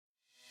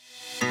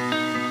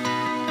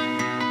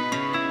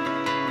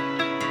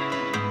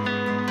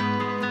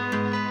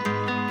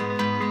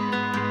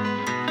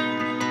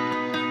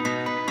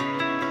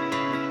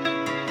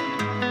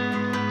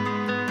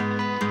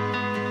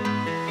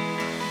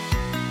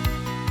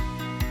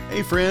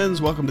Hey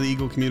friends, welcome to the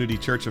Eagle Community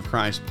Church of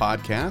Christ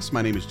podcast.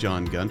 My name is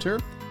John Gunter.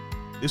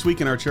 This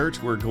week in our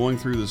church, we're going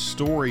through the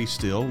story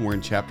still. We're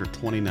in chapter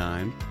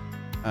 29.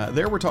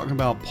 There we're talking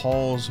about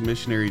Paul's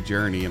missionary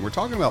journey, and we're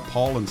talking about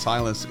Paul and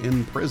Silas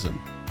in prison.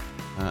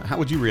 How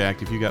would you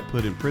react if you got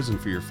put in prison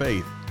for your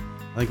faith?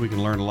 I think we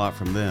can learn a lot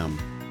from them.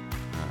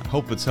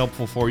 Hope it's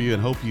helpful for you,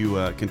 and hope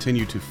you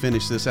continue to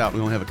finish this out.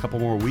 We only have a couple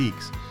more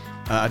weeks.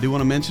 I do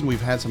want to mention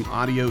we've had some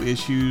audio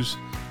issues.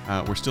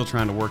 We're still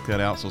trying to work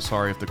that out, so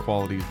sorry if the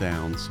quality's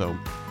down. So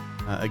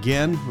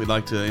again, we'd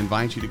like to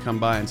invite you to come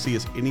by and see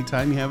us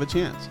anytime you have a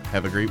chance.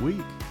 Have a great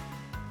week.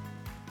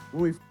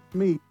 When we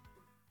meet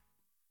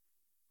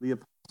the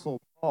Apostle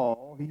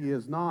Paul, he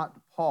is not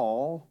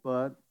Paul,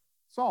 but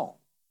Saul.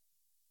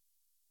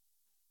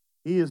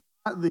 He is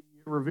not the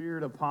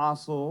revered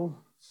apostle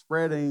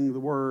spreading the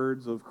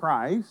words of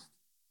Christ.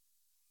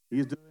 He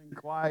is doing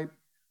quite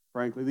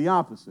frankly the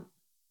opposite.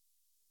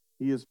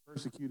 He is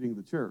persecuting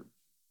the church.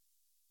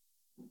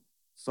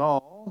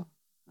 Saul,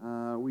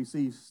 we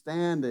see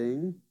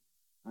standing,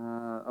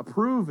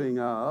 approving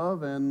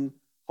of, and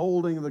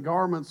holding the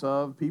garments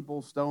of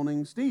people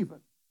stoning Stephen.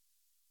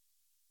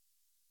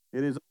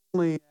 It is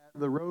only at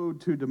the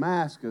road to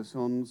Damascus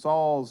on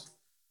Saul's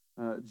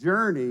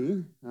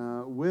journey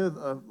with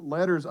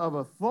letters of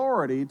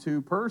authority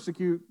to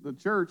persecute the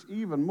church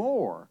even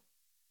more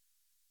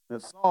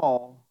that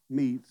Saul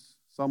meets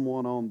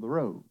someone on the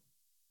road.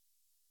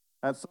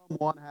 That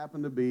someone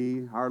happened to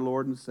be our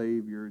Lord and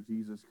Savior,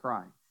 Jesus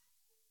Christ.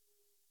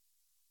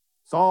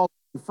 Saul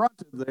is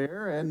confronted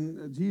there,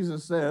 and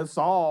Jesus says,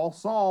 Saul,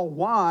 Saul,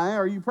 why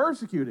are you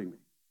persecuting me?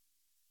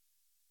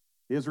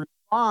 His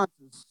response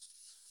is,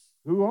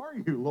 who are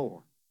you,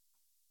 Lord?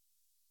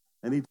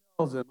 And he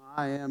tells him,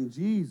 I am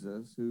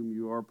Jesus whom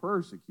you are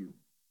persecuting.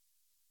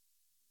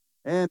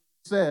 And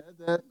he said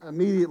that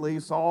immediately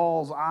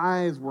Saul's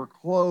eyes were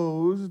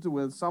closed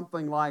with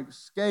something like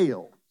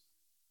scales.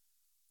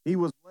 He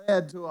was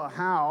led to a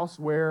house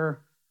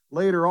where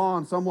later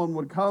on someone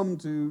would come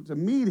to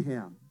meet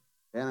him,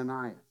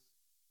 Ananias.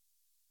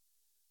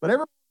 But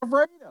everyone was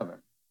afraid of it.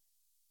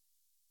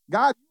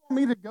 God, you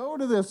want me to go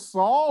to this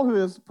Saul who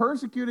is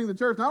persecuting the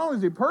church? Not only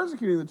is he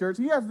persecuting the church,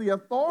 he has the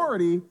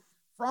authority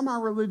from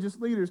our religious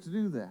leaders to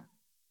do that.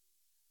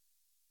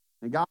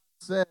 And God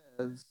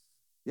says,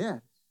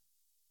 yes,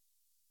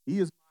 he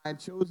is my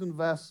chosen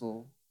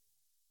vessel,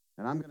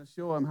 and I'm going to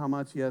show him how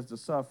much he has to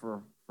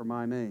suffer for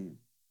my name.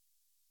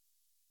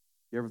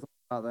 You ever thought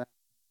about that?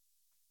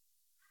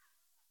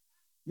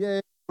 Yeah,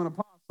 I'm an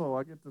apostle.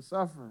 I get to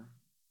suffer.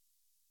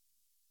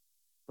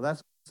 Well,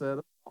 that's what said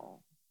of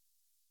Paul.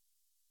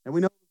 And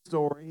we know the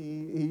story.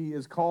 He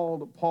is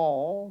called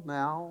Paul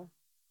now.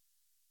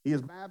 He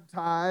is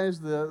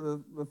baptized.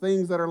 The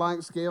things that are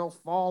like scales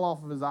fall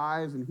off of his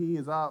eyes, and he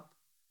is up.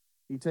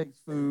 He takes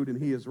food,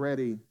 and he is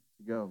ready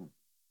to go.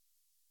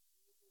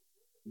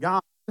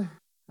 God,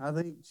 I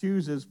think,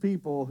 chooses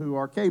people who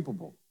are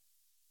capable.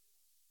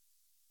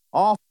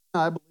 Often,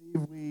 I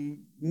believe we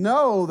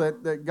know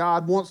that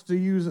God wants to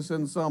use us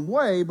in some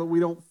way, but we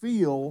don't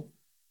feel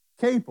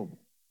capable.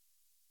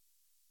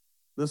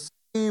 The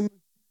same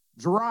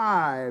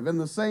drive and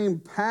the same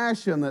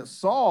passion that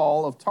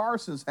Saul of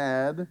Tarsus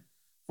had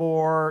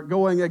for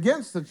going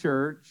against the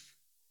church,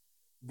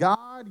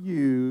 God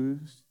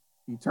used,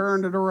 he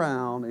turned it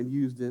around and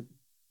used it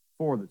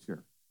for the church.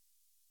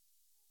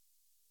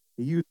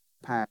 He used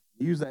that passion,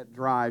 he used that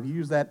drive, he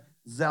used that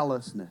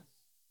zealousness.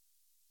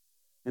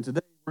 And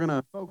today we're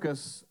going to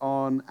focus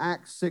on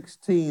Acts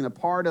 16, a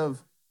part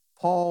of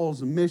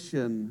Paul's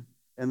mission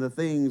and the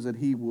things that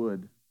he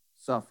would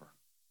suffer.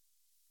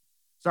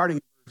 Starting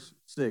in verse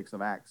 6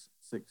 of Acts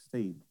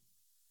 16.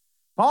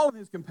 Paul and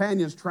his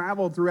companions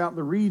traveled throughout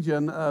the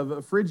region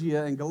of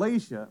Phrygia and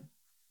Galatia,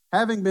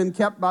 having been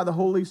kept by the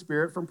Holy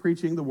Spirit from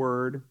preaching the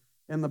word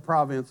in the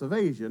province of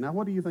Asia. Now,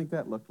 what do you think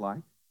that looked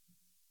like?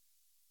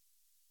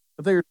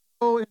 But they are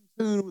so in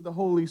tune with the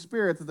Holy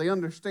Spirit that they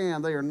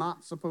understand they are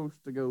not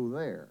supposed to go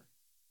there.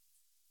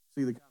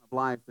 See the kind of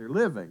life they're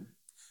living.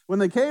 When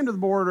they came to the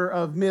border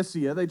of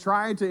Mysia, they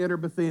tried to enter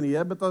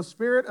Bithynia, but the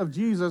Spirit of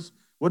Jesus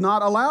would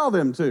not allow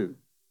them to.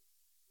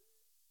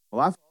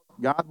 Well, I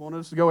thought God wanted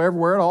us to go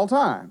everywhere at all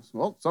times.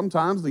 Well,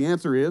 sometimes the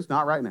answer is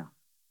not right now.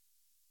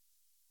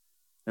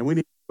 And we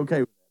need to be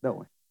okay with that, don't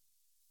we?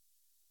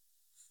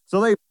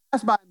 So they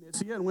passed by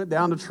Mysia and went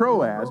down to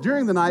Troas.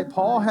 During the night,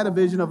 Paul had a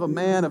vision of a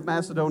man of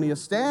Macedonia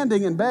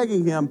standing and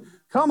begging him,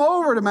 come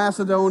over to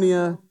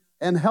Macedonia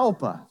and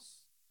help us.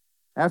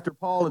 After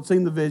Paul had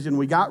seen the vision,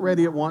 we got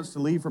ready at once to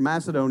leave for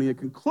Macedonia,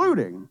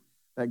 concluding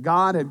that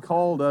God had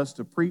called us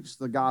to preach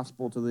the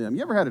gospel to them.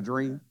 You ever had a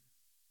dream?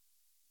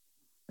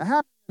 Now, how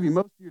many of you,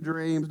 most of your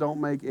dreams don't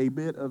make a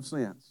bit of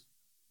sense?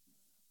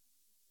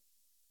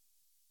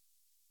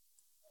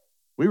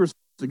 We were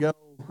supposed to go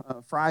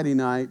Friday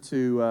night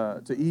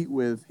to eat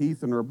with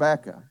Heath and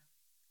Rebecca.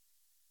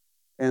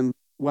 And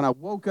when I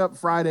woke up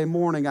Friday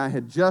morning, I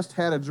had just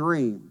had a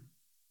dream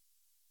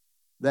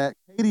that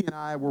Katie and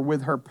I were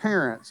with her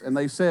parents, and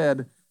they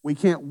said, we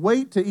can't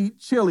wait to eat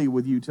chili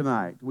with you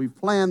tonight. We've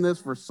planned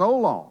this for so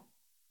long.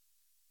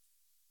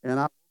 And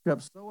I woke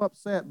up so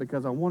upset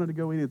because I wanted to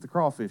go eat at the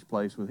crawfish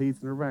place with Heath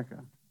and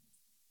Rebecca.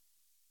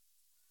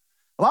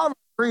 A lot of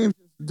our dreams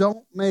just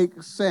don't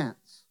make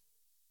sense.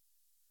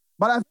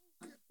 But I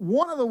think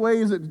one of the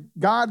ways that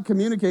God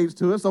communicates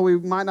to us, though we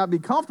might not be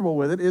comfortable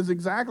with it, is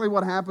exactly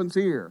what happens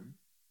here.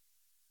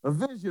 A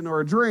vision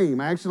or a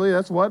dream. Actually,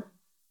 that's what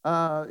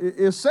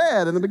is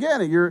said in the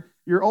beginning.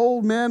 Your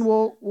old men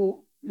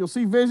you'll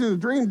see visions,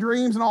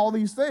 dreams, and all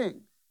these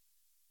things.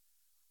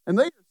 And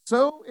they are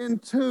so in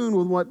tune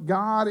with what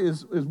God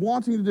is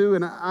wanting to do.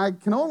 And I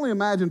can only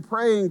imagine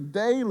praying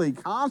daily,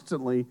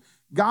 constantly,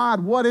 God,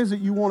 what is it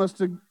you want us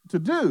to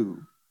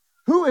do?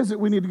 Who is it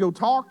we need to go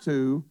talk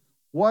to?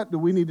 What do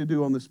we need to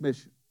do on this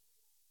mission?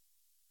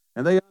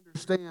 And they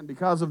understand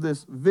because of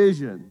this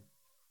vision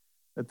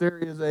that there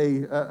is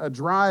a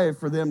drive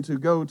for them to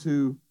go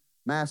to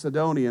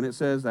Macedonia. And it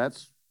says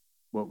that's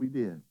what we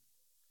did.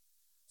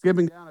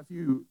 Skipping down a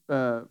few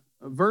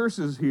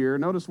verses here,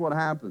 notice what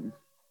happened.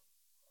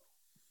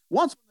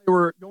 Once when they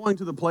were going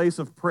to the place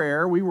of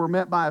prayer, we were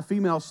met by a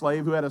female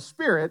slave who had a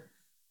spirit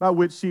by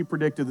which she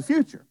predicted the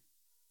future.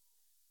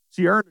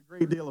 She earned a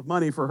great deal of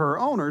money for her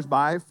owners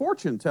by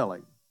fortune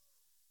telling.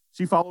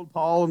 She followed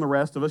Paul and the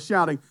rest of us,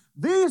 shouting,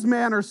 "These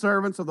men are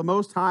servants of the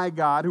Most High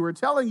God who are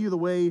telling you the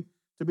way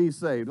to be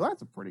saved." Well,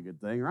 that's a pretty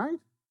good thing, right?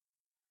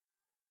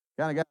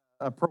 Kind of got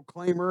a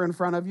proclaimer in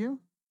front of you.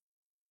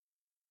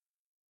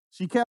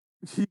 She kept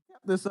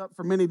this up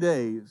for many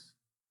days.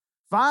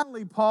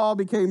 Finally, Paul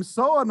became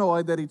so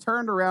annoyed that he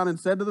turned around and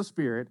said to the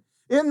Spirit,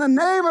 "In the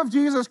name of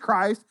Jesus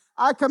Christ,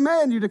 I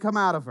command you to come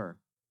out of her."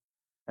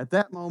 At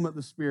that moment,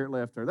 the Spirit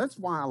left her. That's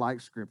why I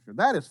like Scripture.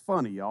 That is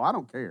funny, y'all. I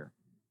don't care.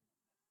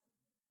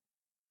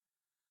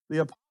 The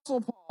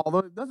Apostle Paul, though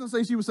it doesn't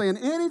say she was saying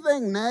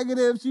anything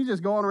negative, she's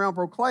just going around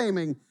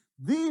proclaiming,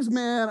 these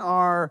men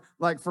are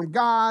like from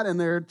God and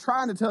they're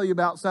trying to tell you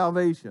about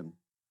salvation.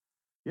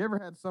 You ever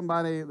had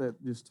somebody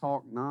that just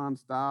talked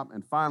nonstop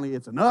and finally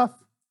it's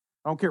enough?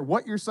 I don't care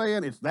what you're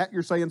saying, it's that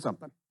you're saying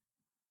something.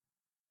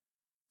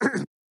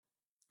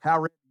 How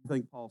red do you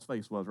think Paul's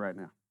face was right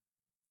now?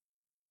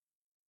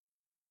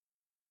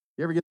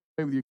 You ever get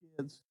away with your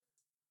kids?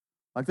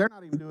 Like they're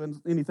not even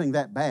doing anything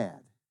that bad,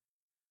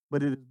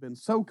 but it has been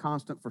so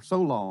constant for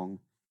so long,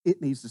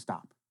 it needs to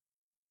stop.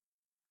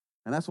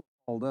 And that's what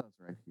Paul does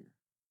right here.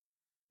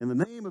 In the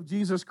name of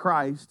Jesus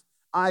Christ,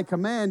 I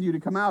command you to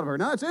come out of her.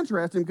 Now, it's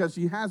interesting because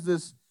she has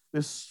this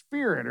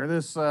spirit or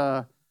this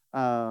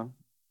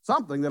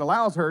something that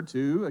allows her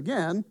to,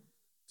 again,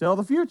 tell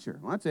the future.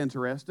 Well, that's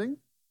interesting.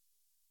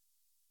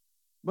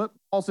 But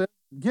Paul said,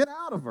 get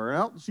out of her.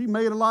 Well, she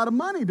made a lot of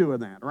money doing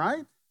that,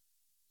 right?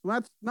 Well,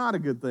 that's not a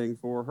good thing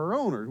for her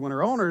owners. When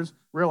her owners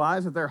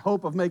realized that their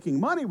hope of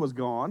making money was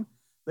gone,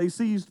 they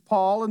seized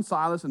Paul and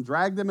Silas and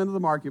dragged them into the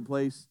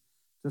marketplace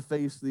to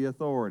face the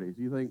authorities.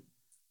 Do you think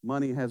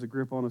money has a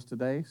grip on us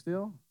today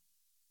still?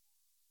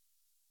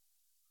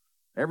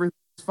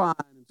 Everything's fine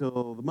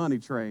until the money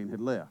train had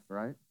left,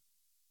 right?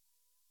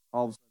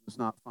 All of a sudden, it's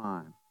not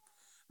fine.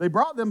 They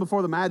brought them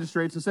before the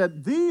magistrates and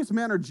said, "These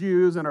men are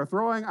Jews and are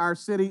throwing our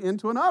city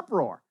into an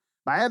uproar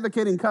by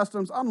advocating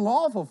customs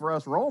unlawful for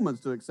us Romans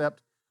to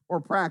accept or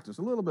practice."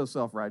 A little bit of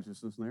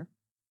self-righteousness there.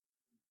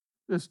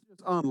 It's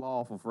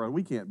unlawful for us.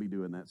 We can't be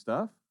doing that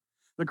stuff.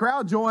 The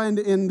crowd joined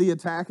in the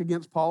attack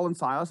against Paul and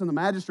Silas, and the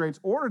magistrates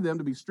ordered them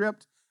to be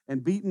stripped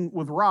and beaten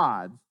with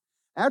rods.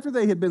 After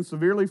they had been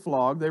severely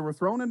flogged, they were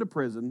thrown into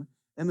prison,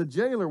 and the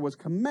jailer was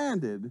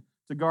commanded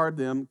to guard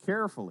them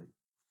carefully.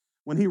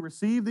 When he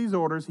received these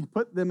orders, he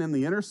put them in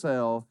the inner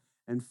cell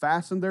and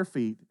fastened their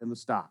feet in the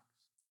stocks.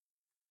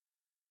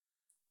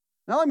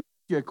 Now, let me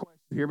ask you a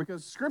question here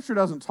because Scripture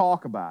doesn't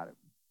talk about it.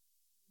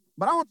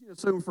 But I want you to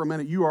assume for a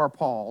minute you are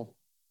Paul,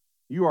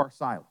 you are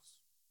Silas.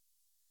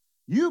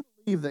 You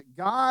believe that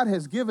God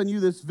has given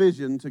you this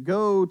vision to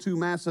go to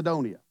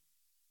Macedonia,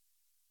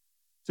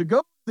 to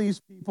go to these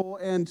people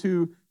and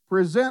to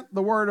present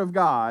the Word of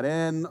God.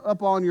 And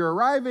upon your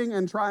arriving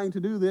and trying to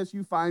do this,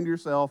 you find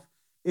yourself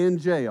in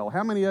jail.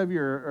 How many of you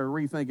are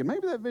rethinking,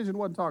 maybe that vision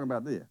wasn't talking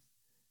about this?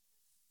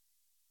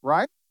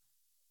 Right?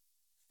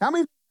 How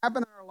many things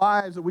happen in our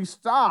lives that we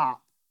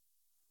stop?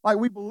 Like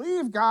we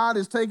believe God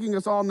is taking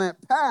us on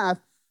that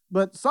path,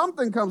 but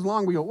something comes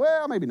along, we go,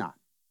 well, maybe not.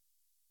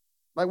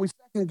 Like we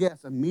second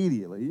guess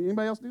immediately.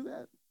 Anybody else do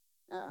that?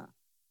 Yeah.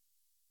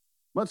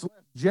 Much less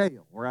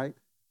jail, right?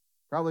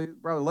 Probably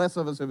less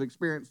of us have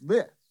experienced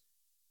this.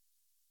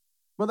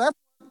 But that's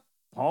what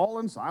Paul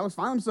and Silas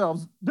find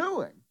themselves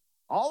doing.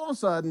 All of a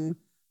sudden,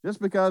 just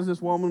because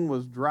this woman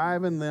was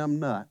driving them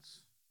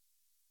nuts,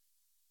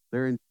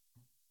 they're in.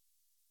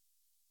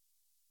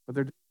 But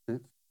they're doing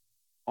it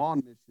on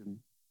mission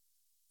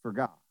for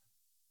God.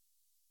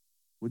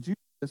 Would you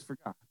do this for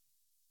God?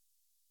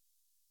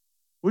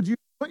 Would you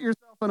put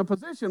yourself in a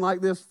position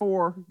like this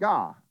for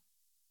God?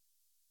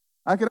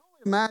 I can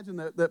only imagine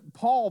that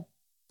Paul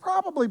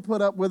probably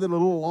put up with it a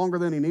little longer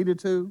than he needed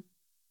to.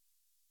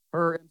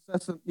 Her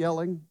incessant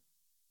yelling,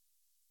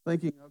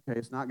 thinking, okay,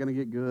 it's not going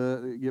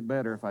to get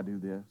better if I do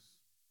this.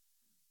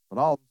 But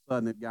all of a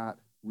sudden it got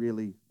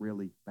really,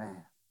 really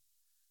bad.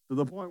 To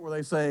the point where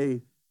they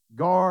say,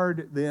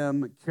 Guard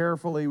them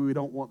carefully. We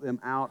don't want them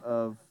out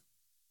of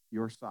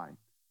your sight.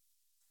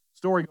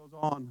 Story goes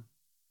on.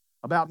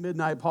 About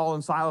midnight, Paul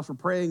and Silas were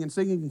praying and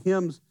singing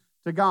hymns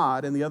to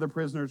God, and the other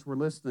prisoners were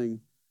listening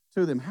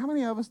to them. How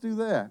many of us do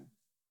that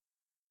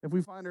if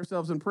we find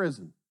ourselves in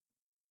prison?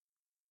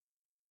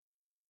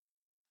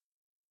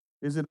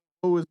 Is it,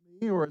 oh, is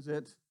me, or is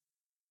it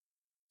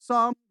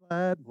some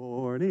glad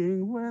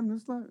morning when the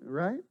sun,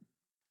 right?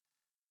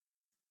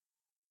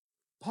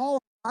 Paul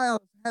and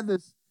Silas had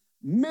this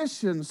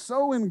mission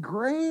so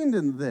ingrained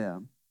in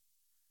them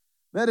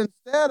that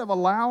instead of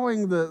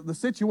allowing the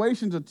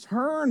situation to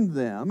turn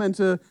them and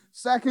to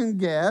second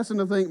guess and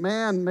to think,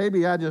 man,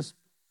 maybe I just,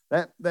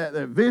 that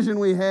vision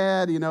we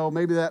had,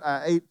 maybe that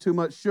I ate too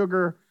much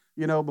sugar,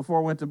 before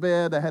I went to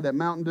bed. I had that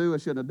Mountain Dew. I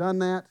shouldn't have done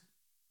that.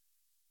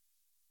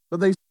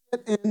 But they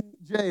sit in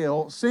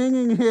jail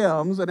singing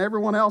hymns and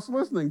everyone else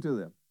listening to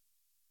them.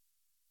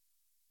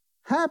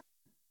 Happy.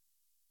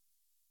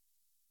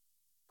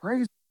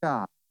 Praise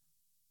God.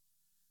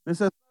 And it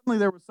says, suddenly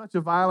there was such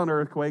a violent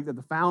earthquake that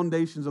the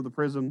foundations of the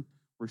prison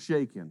were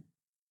shaken.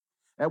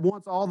 At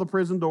once all the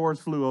prison doors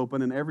flew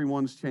open and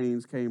everyone's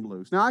chains came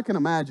loose. Now I can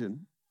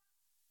imagine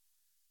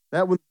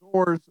that when the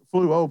doors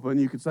flew open,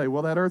 you could say,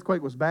 well, that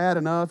earthquake was bad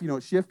enough.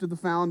 It shifted the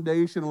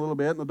foundation a little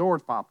bit and the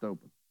doors popped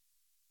open.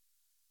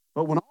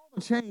 But when all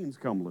the chains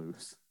come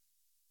loose,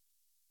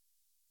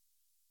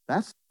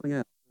 that's something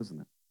else,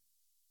 isn't it?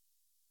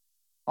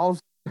 All of a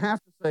sudden you have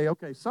to say,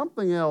 okay,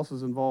 something else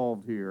is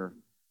involved here,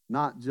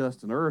 not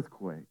just an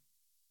earthquake.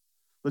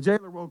 The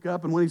jailer woke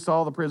up, and when he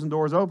saw the prison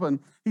doors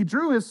open, he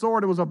drew his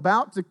sword and was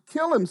about to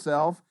kill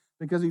himself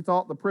because he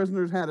thought the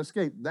prisoners had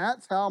escaped.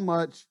 That's how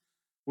much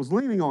was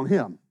leaning on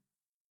him.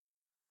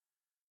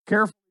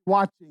 Carefully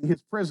watching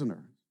his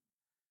prisoners.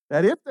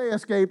 That if they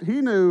escaped,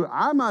 he knew,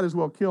 I might as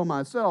well kill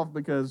myself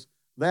because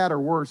that or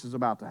worse is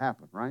about to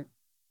happen, right?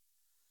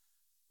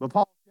 But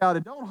Paul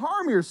shouted, don't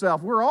harm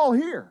yourself. We're all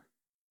here.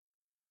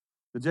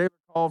 The jailer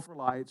called for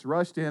lights,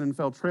 rushed in, and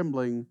fell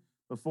trembling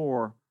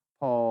before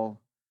Paul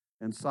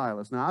and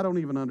Silas. Now, I don't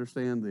even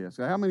understand this.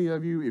 How many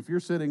of you, if you're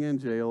sitting in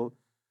jail,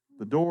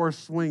 the doors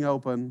swing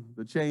open,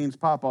 the chains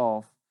pop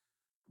off,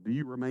 do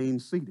you remain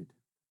seated?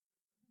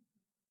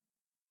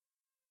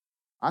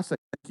 I say,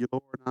 thank you,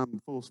 Lord,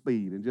 I'm full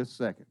speed in just a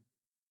second.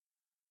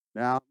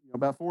 Now,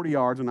 about 40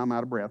 yards and I'm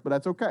out of breath, but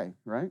that's okay,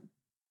 right?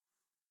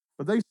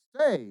 But they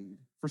stayed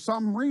for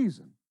some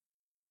reason.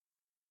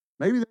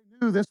 Maybe they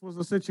knew this was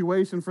a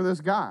situation for this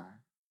guy.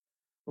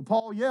 But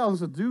Paul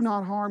yells and says, do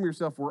not harm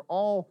yourself. We're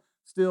all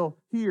still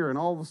here. And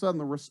all of a sudden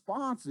the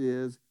response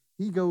is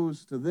he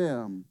goes to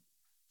them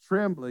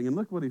trembling. And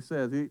look what he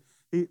says.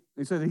 He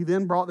said he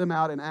then brought them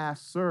out and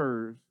asked,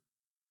 sirs,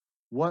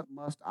 what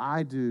must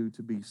I do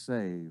to be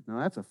saved? Now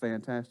that's a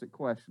fantastic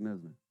question,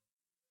 isn't it?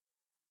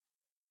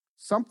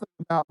 Something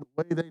about the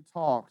way they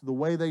talked, the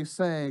way they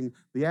sang,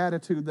 the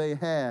attitude they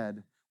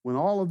had. When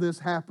all of this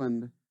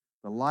happened,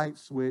 the light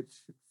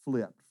switch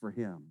flipped for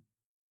him.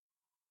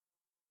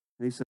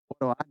 And he said, what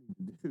do I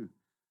need to do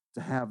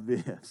to have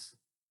this?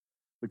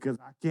 Because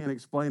I can't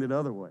explain it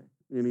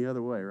any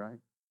other way, right?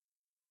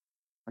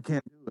 I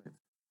can't do it.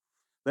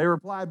 They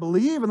replied,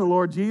 believe in the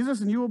Lord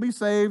Jesus and you will be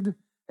saved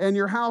and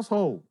your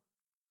household.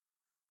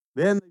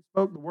 Then they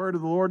spoke the word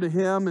of the Lord to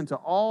him and to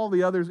all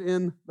the others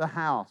in the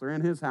house, or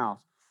in his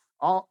house.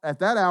 At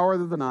that hour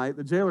of the night,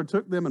 the jailer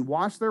took them and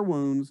washed their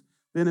wounds.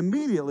 Then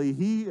immediately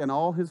he and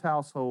all his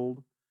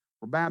household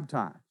were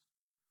baptized.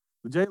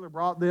 The jailer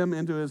brought them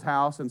into his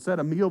house and set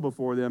a meal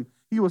before them.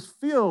 He was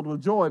filled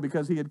with joy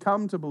because he had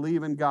come to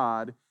believe in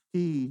God,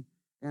 he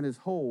and his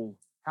whole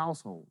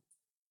household.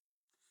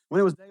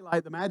 When it was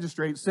daylight, the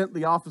magistrate sent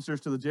the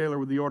officers to the jailer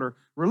with the order,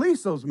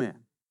 release those men.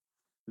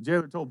 The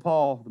jailer told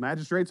Paul, the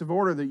magistrates have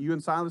ordered that you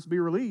and Silas be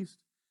released.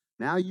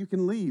 Now you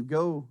can leave.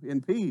 Go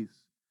in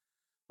peace.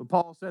 But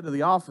Paul said to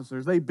the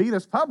officers, they beat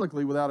us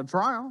publicly without a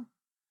trial,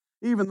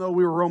 even though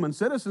we were Roman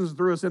citizens,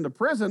 threw us into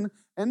prison,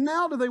 and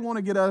now do they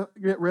want to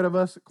get rid of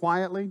us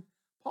quietly?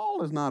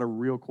 Paul is not a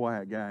real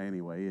quiet guy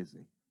anyway, is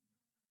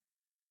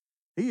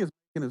he? He is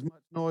making as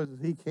much noise as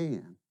he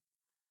can.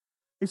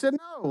 He said,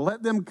 no,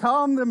 let them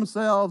calm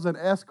themselves and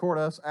escort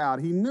us out.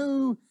 He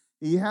knew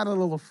he had a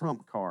little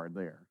trump card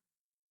there.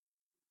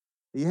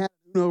 He had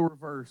no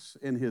reverse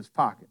in his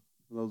pocket.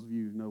 For those of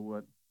you who know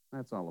what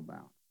that's all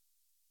about.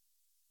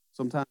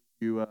 Sometimes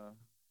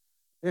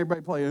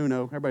everybody play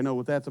Uno. Everybody know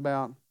what that's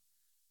about?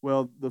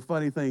 Well, the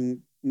funny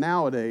thing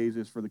nowadays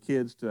is for the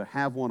kids to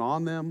have one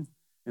on them.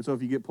 And so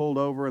if you get pulled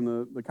over and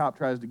the cop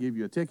tries to give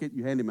you a ticket,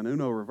 you hand him an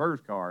Uno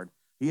reverse card.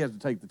 He has to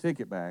take the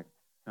ticket back.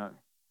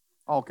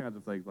 All kinds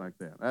of things like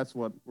that. That's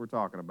what we're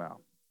talking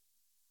about.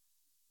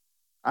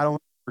 I don't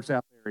think it works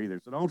out there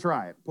either, so don't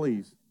try it,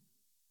 please.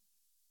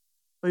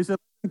 So he said,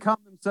 let them come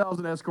themselves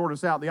and escort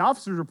us out. The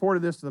officers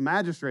reported this to the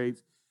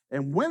magistrates,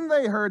 and when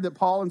they heard that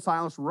Paul and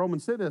Silas were Roman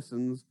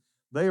citizens,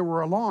 they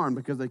were alarmed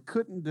because they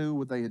couldn't do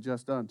what they had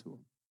just done to them.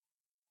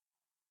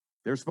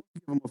 They're supposed to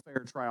give them a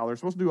fair trial. They're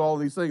supposed to do all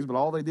of these things, but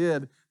all they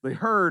did, they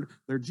heard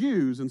they're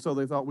Jews, and so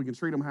they thought we can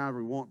treat them however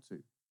we want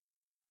to.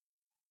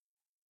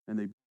 And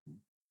they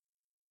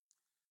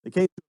They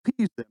came to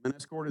appease them and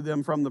escorted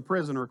them from the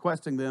prison,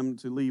 requesting them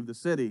to leave the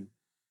city.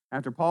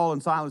 After Paul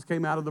and Silas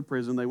came out of the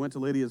prison, they went to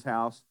Lydia's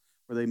house,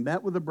 where they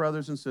met with the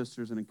brothers and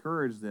sisters and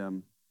encouraged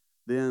them.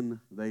 Then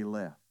they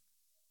left.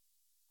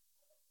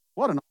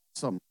 What an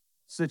awesome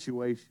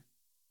situation.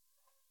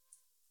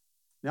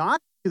 Now, I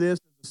see this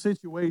as a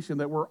situation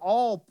that we're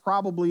all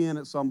probably in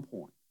at some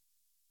point.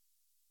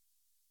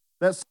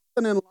 That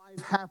something in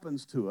life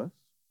happens to us,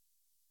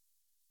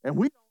 and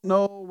we don't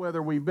know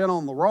whether we've been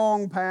on the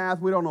wrong path.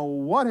 We don't know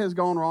what has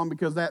gone wrong,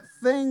 because that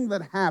thing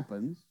that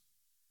happens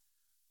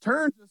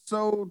turns us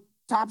so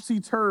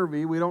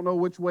topsy-turvy, we don't know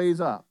which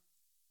way's up.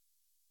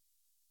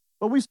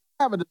 But we still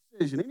have a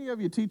decision. Any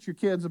of you teach your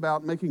kids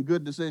about making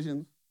good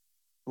decisions?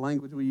 The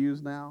language we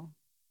use now.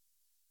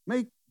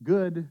 Make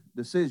good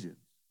decisions.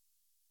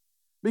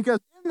 Because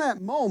in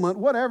that moment,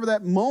 whatever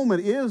that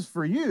moment is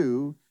for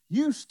you,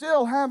 you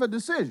still have a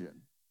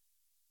decision.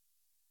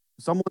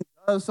 If someone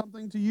does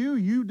something to you,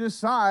 you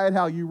decide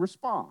how you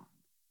respond.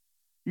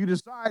 You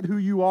decide who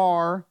you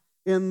are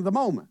in the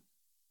moment.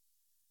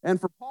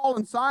 And for Paul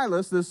and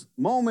Silas, this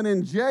moment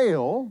in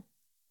jail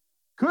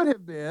could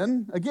have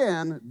been,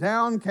 again,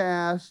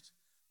 downcast,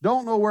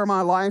 don't know where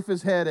my life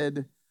is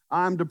headed,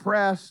 I'm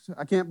depressed,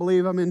 I can't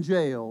believe I'm in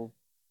jail.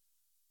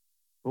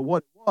 But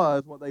what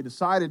they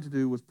decided to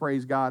do was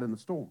praise God in the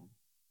storm.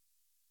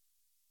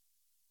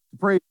 To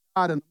praise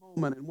God in the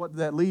moment. And what did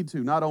that lead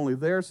to? Not only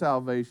their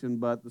salvation,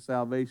 but the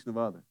salvation of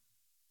others.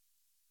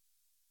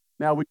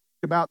 Now, we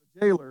think about the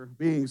jailer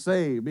being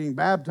saved, being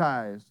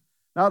baptized.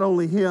 Not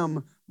only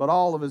him, but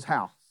all of his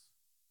house.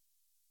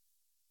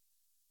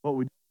 What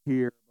we do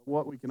here,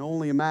 what we can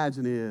only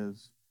imagine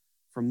is,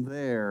 from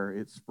there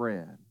it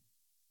spread.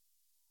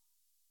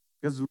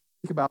 Because we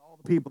think about all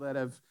the people that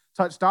have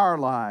touched our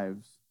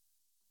lives.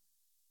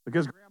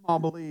 Because Grandma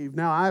believed,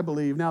 now I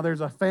believe, now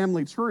there's a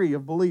family tree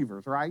of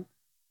believers, right?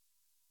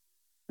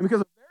 And because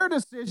of their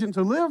decision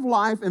to live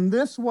life in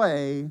this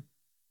way,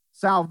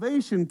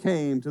 salvation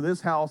came to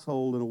this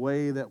household in a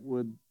way that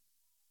would,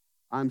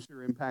 I'm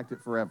sure, impact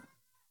it forever.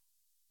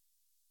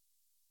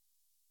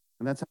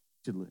 And that's how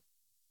we should live.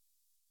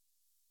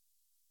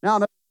 Now,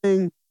 another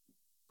thing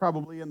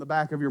probably in the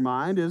back of your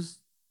mind is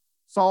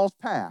Saul's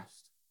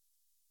past.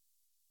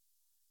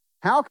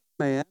 How can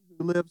a man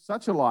who lived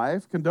such a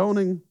life,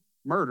 condoning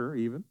murder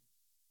even,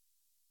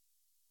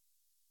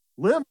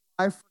 live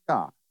life for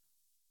God?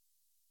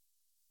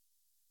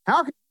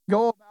 How can he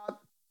go about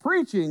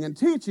preaching and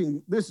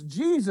teaching this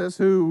Jesus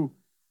who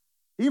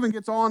even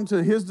gets on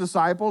to his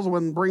disciples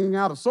when bringing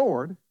out a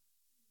sword?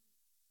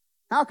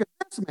 How can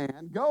this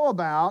man go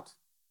about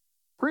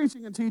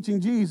preaching and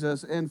teaching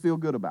Jesus and feel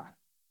good about it?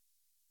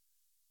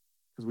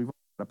 Because we've all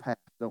got a past,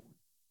 don't we?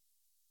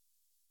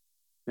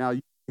 Now,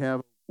 you have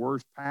a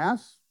worse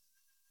past.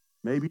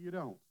 Maybe you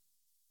don't.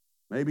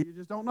 Maybe you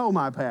just don't know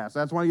my past.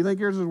 That's why you think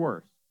yours is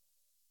worse.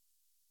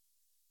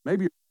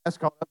 Maybe your past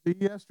caught up to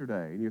you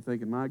yesterday, and you're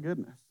thinking, my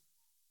goodness,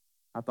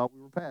 I thought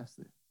we were past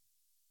this.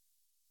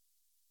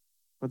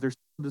 But there's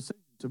still a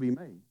decision to be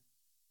made.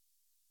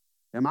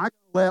 Am I going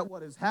to let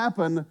what has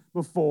happened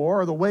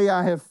before, or the way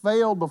I have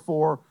failed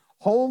before,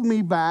 hold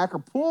me back or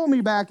pull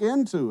me back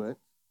into it?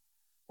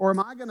 Or am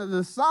I going to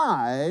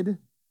decide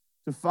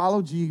to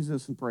follow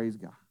Jesus and praise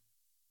God?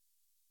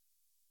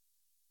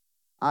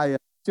 I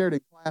shared in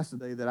class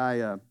today that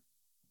I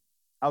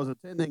was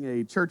attending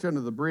a church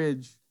under the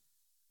bridge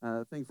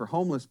thing for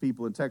homeless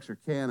people in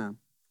Texarkana,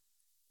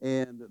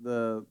 and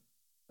the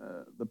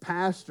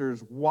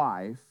pastor's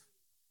wife,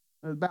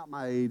 about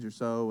my age or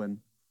so, and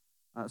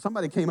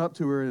somebody came up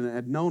to her and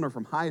had known her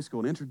from high school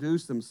and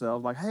introduced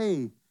themselves like,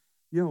 hey,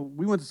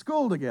 we went to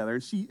school together.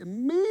 And she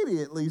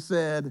immediately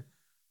said,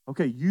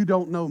 okay, you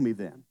don't know me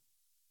then.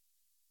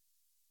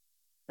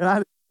 And I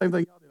did the same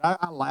thing y'all did.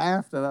 I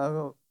laughed,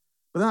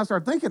 but then I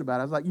started thinking about it.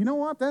 I was like, you know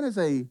what? That is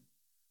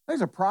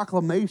a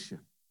proclamation.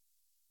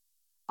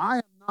 I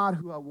am not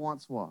who I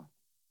once was.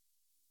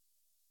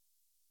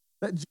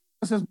 That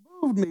Jesus has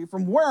moved me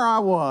from where I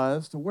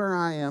was to where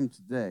I am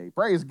today.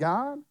 Praise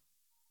God.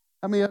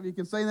 How many of you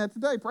can say that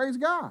today? Praise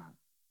God.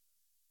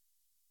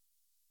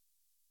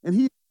 And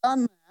he's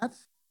done that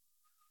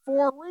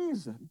for a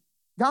reason.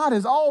 God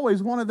has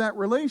always wanted that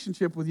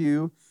relationship with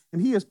you,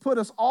 and he has put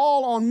us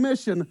all on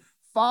mission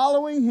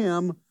following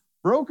him,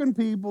 broken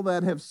people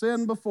that have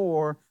sinned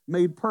before,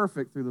 made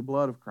perfect through the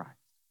blood of Christ.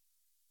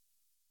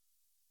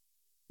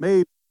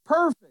 Made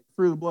perfect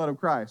through the blood of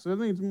Christ. So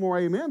there needs more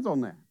amens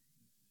on that,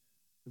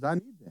 because I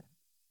need that.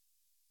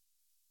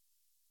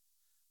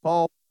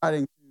 Paul,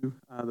 writing to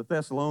the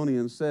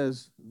Thessalonians,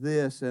 says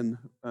this in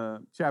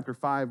chapter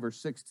 5, verse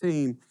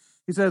 16.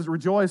 He says,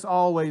 rejoice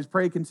always,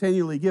 pray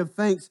continually, give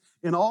thanks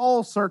in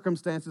all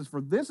circumstances,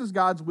 for this is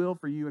God's will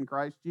for you in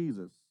Christ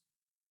Jesus.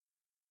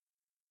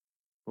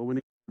 Well, we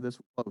need this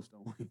close,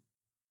 don't we?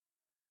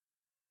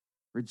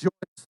 Rejoice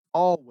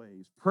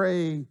always,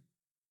 pray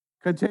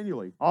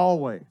continually,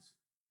 always.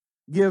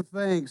 Give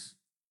thanks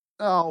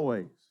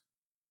always.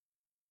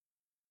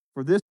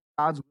 For this is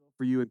God's will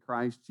for you in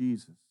Christ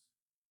Jesus.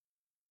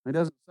 It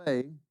doesn't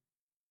say,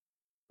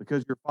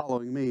 because you're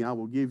following me, I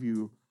will give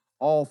you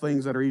all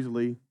things that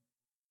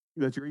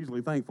you're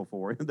easily thankful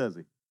for, does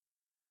he?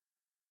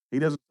 He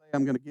doesn't say,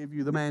 I'm going to give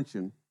you the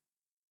mansion.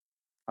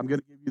 I'm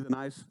going to give you the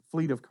nice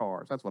fleet of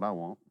cars. That's what I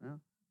want. Yeah.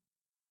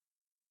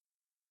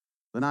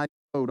 The nice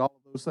boat, all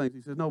of those things.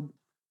 He says, no,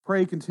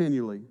 pray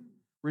continually.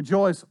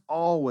 Rejoice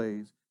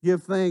always.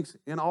 Give thanks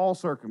in all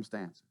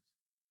circumstances.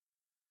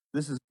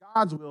 This is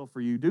God's will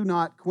for you. Do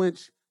not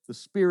quench the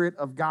Spirit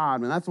of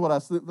God. And that's what I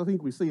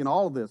think we see in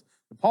all of this.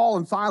 Paul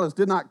and Silas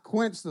did not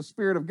quench the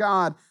Spirit of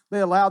God. They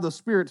allowed the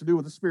Spirit to do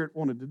what the Spirit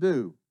wanted to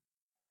do.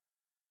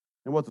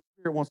 And what the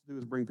Spirit wants to do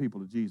is bring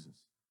people to Jesus.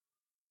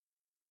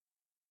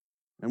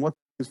 And what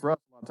that means for us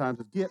a lot of times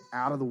is get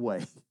out of the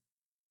way.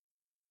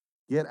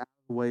 Get out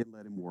of the way and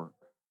let him work.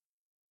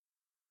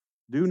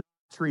 Do not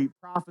treat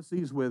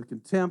prophecies with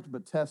contempt,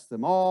 but test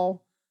them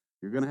all.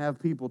 You're going to have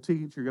people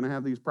teach. You're going to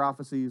have these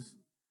prophecies.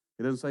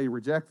 He doesn't say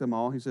reject them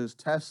all. He says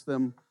test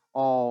them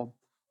all.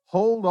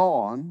 Hold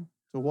on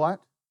to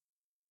what?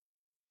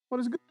 What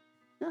is good?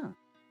 Yeah.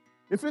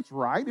 If it's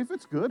right, if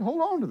it's good,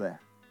 hold on to that.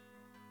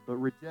 But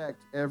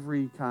reject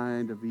every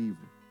kind of evil.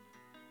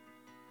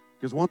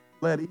 Because once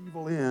you let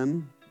evil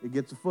in, it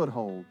gets a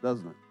foothold,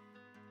 doesn't it?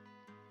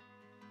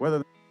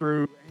 Whether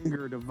through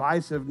anger,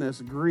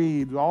 divisiveness,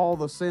 greed, all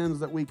the sins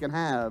that we can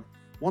have,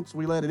 once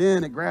we let it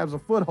in, it grabs a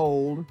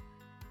foothold,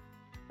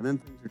 and then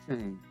things are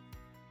changed.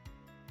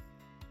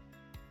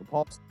 But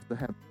Paul says to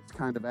have this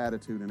kind of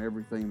attitude in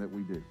everything that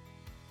we do.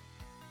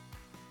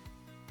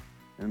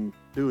 And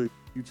doing,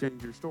 you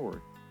change your story.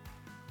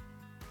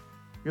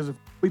 Because if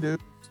we do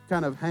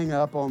kind of hang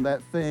up on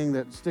that thing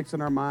that sticks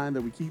in our mind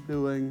that we keep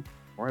doing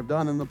or have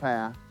done in the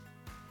past,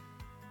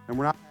 and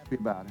we're not happy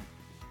about it,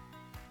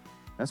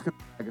 that's going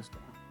to drag us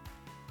down.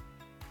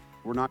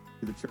 We're not going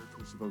to be the church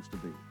we're supposed to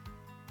be.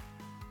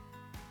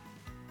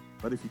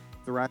 But if you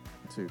keep the right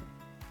attitude,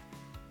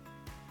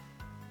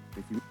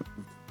 if you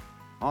move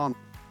on,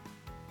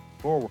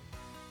 forward,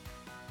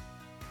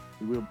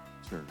 you will be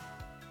the church.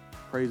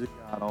 Praising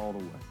God all the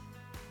way.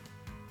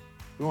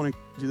 We want to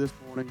encourage you this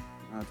morning.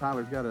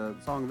 Tyler's got a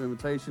song of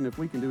invitation. If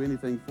we can do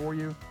anything for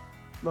you,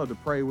 love to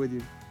pray with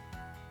you.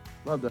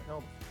 Love to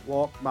help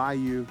walk by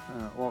you,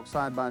 walk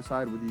side by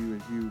side with you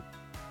as you,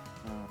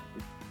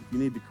 if you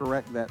need to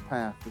correct that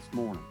path this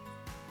morning.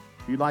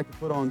 If you'd like to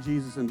put on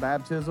Jesus in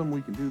baptism,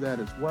 we can do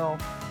that as well.